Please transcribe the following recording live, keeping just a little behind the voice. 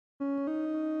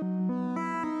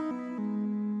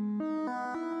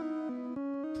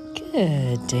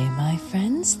Good day, my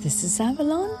friends. This is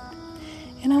Avalon,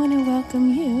 and I want to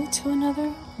welcome you to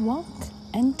another Walk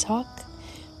and Talk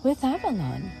with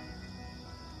Avalon.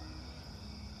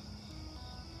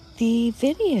 The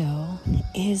video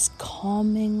is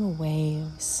calming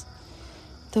waves.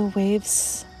 The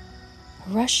waves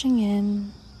rushing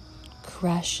in,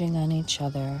 crashing on each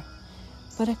other,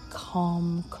 but a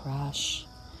calm crash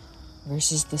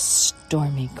versus the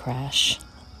stormy crash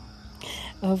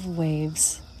of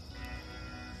waves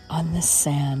on the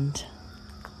sand.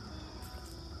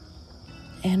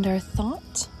 And our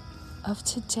thought of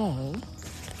today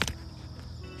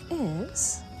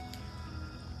is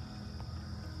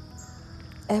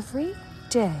every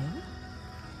day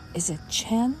is a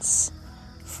chance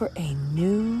for a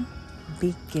new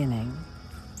beginning.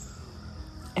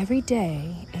 Every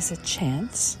day is a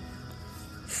chance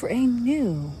for a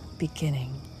new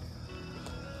beginning.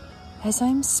 As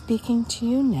I'm speaking to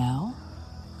you now,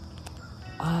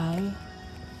 I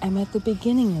am at the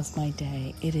beginning of my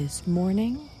day. It is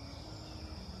morning.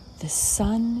 The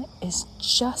sun is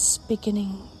just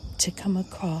beginning to come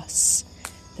across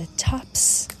the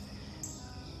tops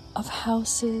of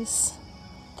houses,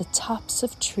 the tops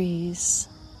of trees,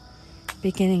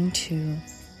 beginning to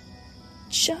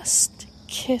just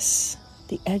kiss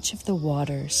the edge of the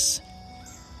waters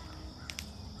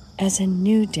as a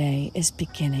new day is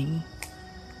beginning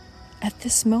at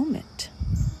this moment.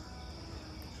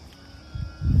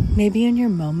 Maybe in your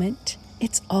moment,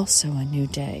 it's also a new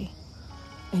day,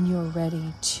 and you're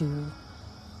ready to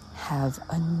have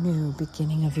a new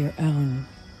beginning of your own.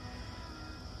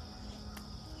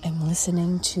 I'm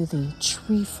listening to the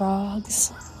tree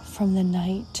frogs from the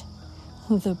night,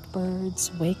 the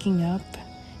birds waking up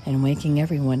and waking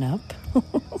everyone up,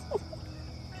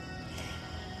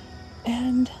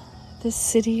 and the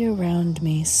city around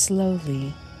me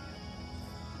slowly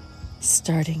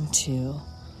starting to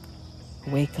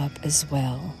wake up as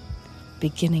well,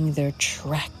 beginning their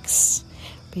treks,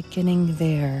 beginning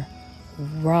their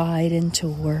ride into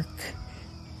work,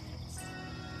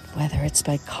 whether it's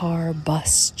by car,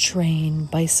 bus, train,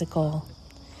 bicycle,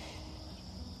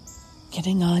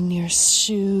 getting on your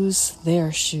shoes,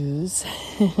 their shoes,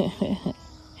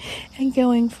 and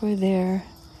going for their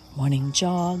morning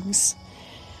jogs,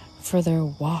 for their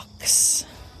walks,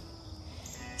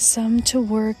 some to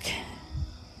work,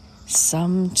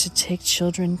 some to take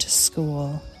children to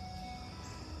school,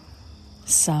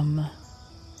 some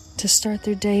to start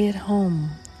their day at home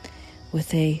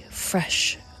with a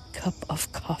fresh cup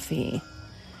of coffee.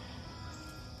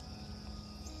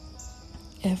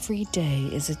 Every day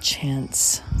is a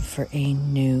chance for a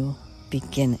new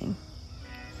beginning.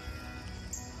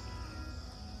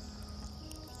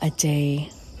 A day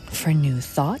for new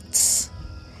thoughts,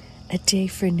 a day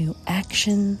for new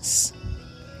actions,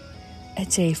 a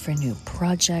day for new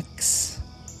projects,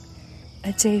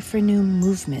 a day for new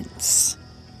movements,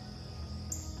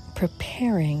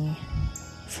 preparing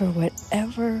for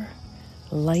whatever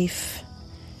life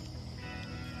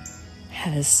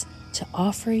has to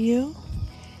offer you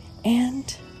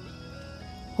and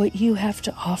what you have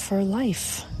to offer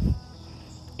life.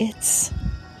 It's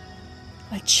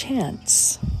a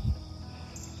chance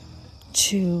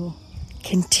to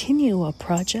continue a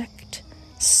project,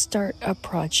 start a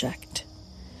project,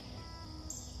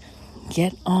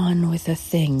 get on with the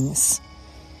things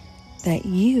that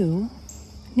you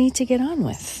need to get on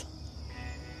with.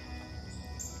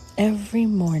 Every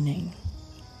morning,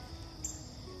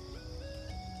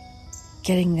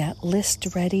 getting that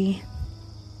list ready,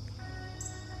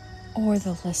 or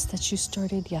the list that you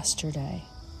started yesterday,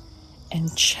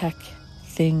 and check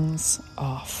things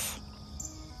off.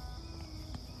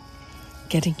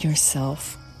 Getting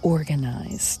yourself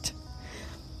organized,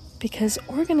 because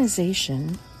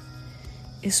organization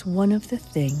is one of the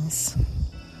things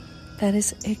that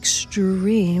is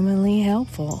extremely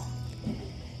helpful.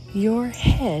 Your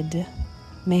head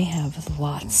may have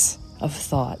lots of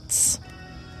thoughts.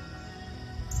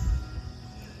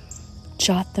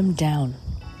 Jot them down.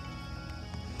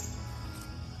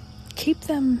 Keep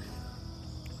them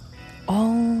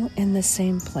all in the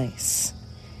same place.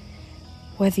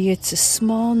 Whether it's a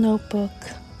small notebook,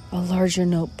 a larger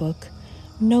notebook,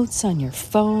 notes on your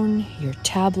phone, your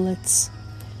tablets,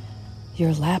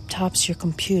 your laptops, your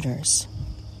computers.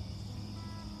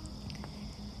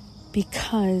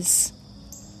 Because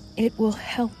it will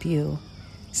help you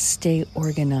stay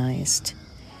organized.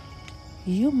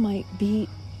 You might be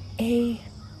a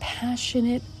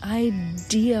passionate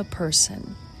idea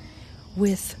person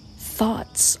with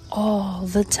thoughts all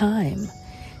the time,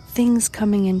 things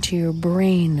coming into your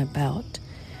brain about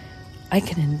I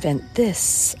can invent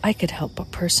this. I could help a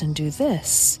person do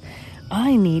this.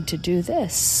 I need to do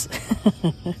this.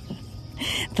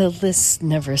 The list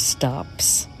never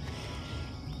stops.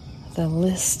 The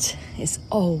list is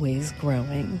always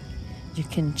growing. You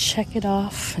can check it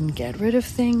off and get rid of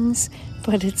things,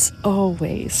 but it's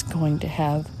always going to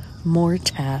have more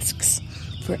tasks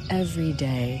for every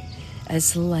day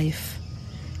as life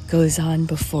goes on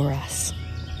before us.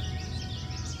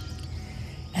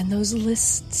 And those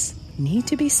lists need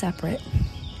to be separate,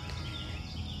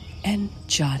 and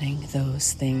jotting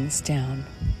those things down.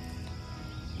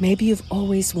 Maybe you've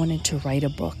always wanted to write a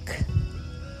book.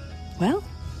 Well,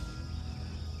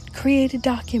 create a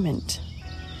document.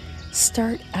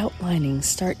 Start outlining,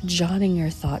 start jotting your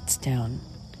thoughts down.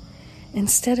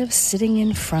 Instead of sitting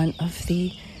in front of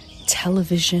the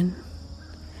television,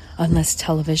 unless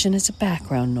television is a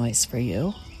background noise for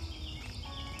you,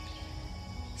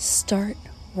 start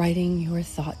writing your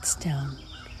thoughts down.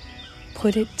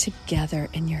 Put it together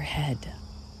in your head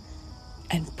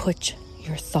and put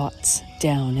your thoughts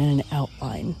down in an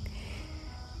outline.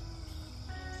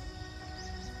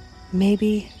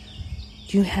 Maybe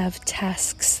you have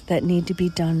tasks that need to be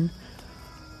done.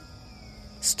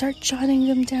 Start jotting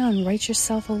them down. Write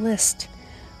yourself a list.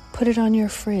 Put it on your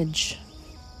fridge.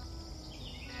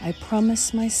 I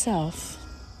promise myself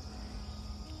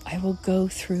I will go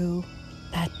through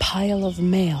that pile of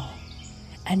mail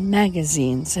and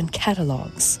magazines and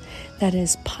catalogs that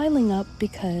is piling up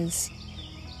because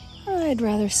I'd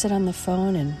rather sit on the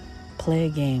phone and play a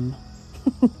game.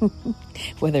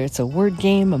 Whether it's a word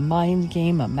game, a mind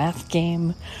game, a math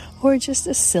game, or just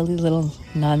a silly little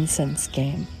nonsense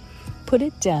game. Put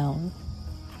it down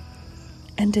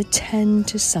and attend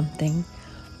to something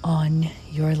on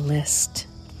your list.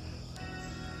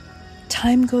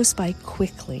 Time goes by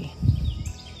quickly,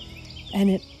 and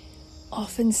it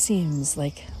often seems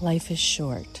like life is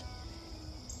short.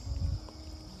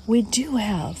 We do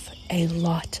have a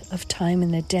lot of time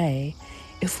in the day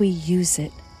if we use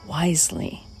it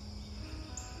wisely.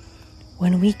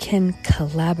 When we can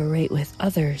collaborate with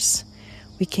others,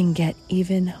 we can get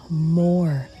even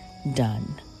more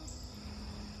done.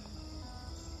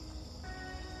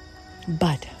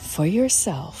 But for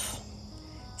yourself,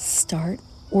 start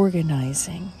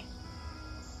organizing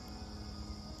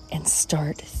and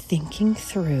start thinking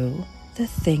through the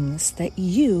things that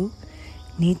you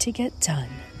need to get done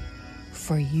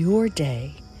for your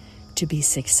day to be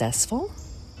successful,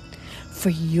 for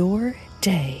your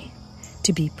day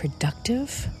to be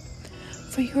productive,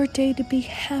 for your day to be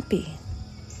happy,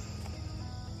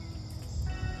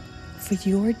 for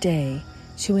your day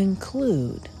to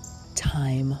include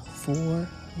time for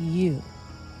you.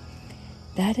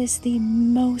 That is the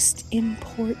most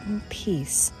important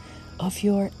piece of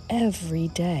your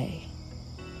everyday.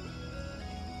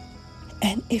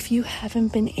 And if you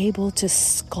haven't been able to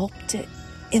sculpt it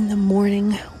in the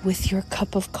morning with your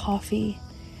cup of coffee,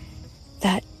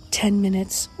 that 10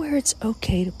 minutes where it's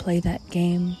okay to play that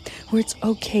game, where it's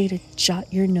okay to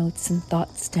jot your notes and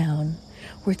thoughts down,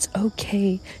 where it's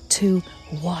okay to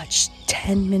watch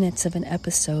 10 minutes of an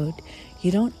episode.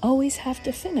 You don't always have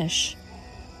to finish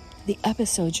the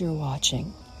episode you're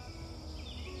watching.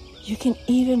 You can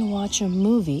even watch a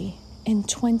movie in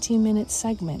 20-minute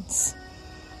segments.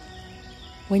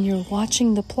 When you're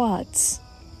watching the plots,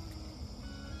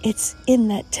 it's in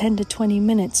that 10 to 20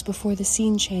 minutes before the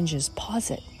scene changes.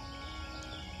 Pause it.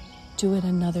 Do it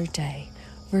another day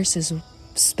versus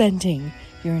spending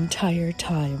your entire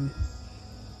time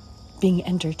being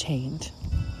entertained.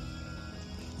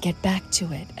 Get back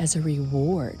to it as a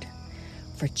reward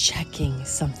for checking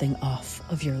something off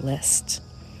of your list.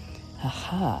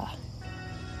 Aha.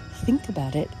 Think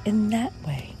about it in that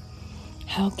way.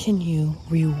 How can you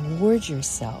reward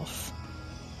yourself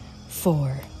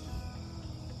for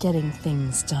getting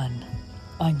things done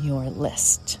on your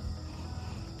list?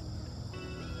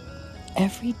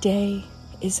 Every day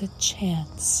is a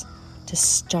chance to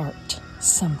start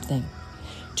something,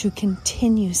 to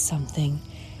continue something,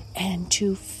 and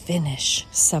to finish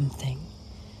something.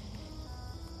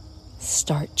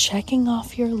 Start checking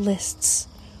off your lists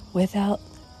without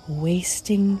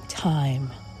wasting time,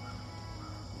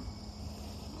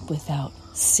 without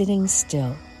sitting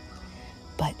still,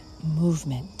 but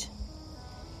movement.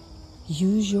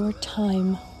 Use your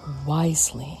time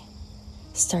wisely.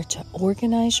 Start to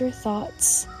organize your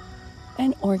thoughts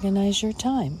and organize your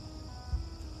time.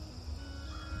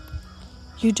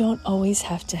 You don't always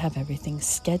have to have everything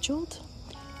scheduled,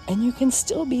 and you can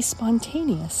still be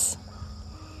spontaneous.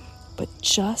 But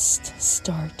just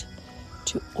start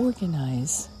to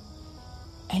organize,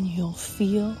 and you'll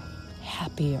feel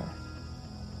happier.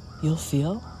 you'll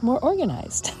feel more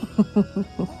organized.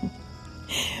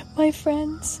 My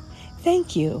friends,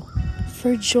 thank you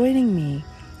for joining me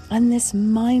on this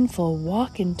mindful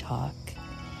walk and talk.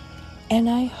 And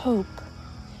I hope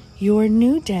your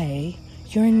new day,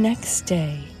 your next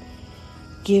day,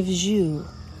 gives you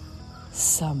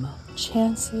some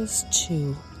chances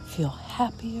to feel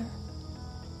happier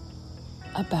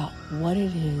about what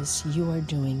it is you are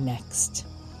doing next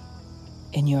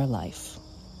in your life.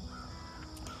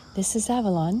 This is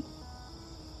Avalon.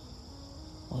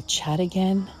 We'll chat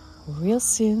again real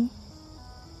soon.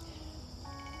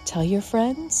 Tell your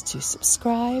friends to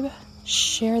subscribe,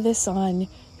 share this on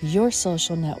your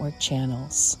social network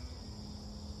channels,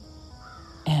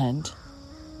 and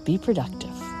be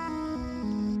productive.